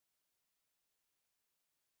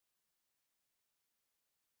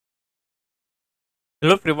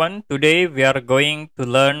Hello everyone, today we are going to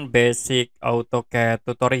learn basic AutoCAD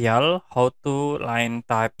tutorial how to line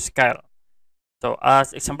type scale. So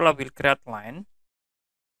as example I will create line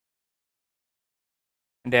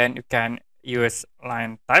and then you can use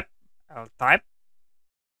line type, L type.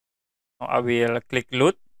 So I will click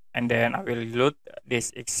load and then I will load this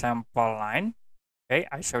example line. Okay,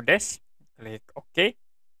 I show this, click OK.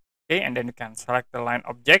 Okay, and then you can select the line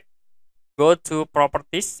object, go to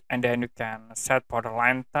properties and then you can set for the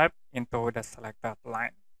line type into the selected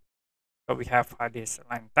line. So we have this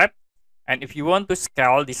line type. And if you want to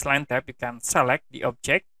scale this line type, you can select the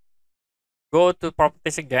object, go to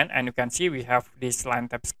properties again, and you can see we have this line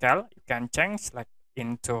type scale. You can change like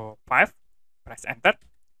into 5, press enter.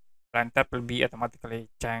 Line type will be automatically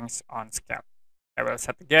changed on scale. I will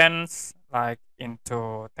set again like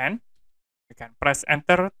into 10. You can press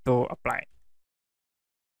enter to apply.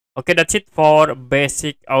 Okay, that's it for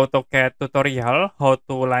basic AutoCAD tutorial, how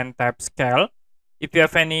to line type scale. If you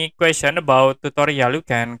have any question about tutorial, you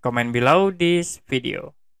can comment below this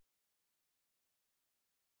video.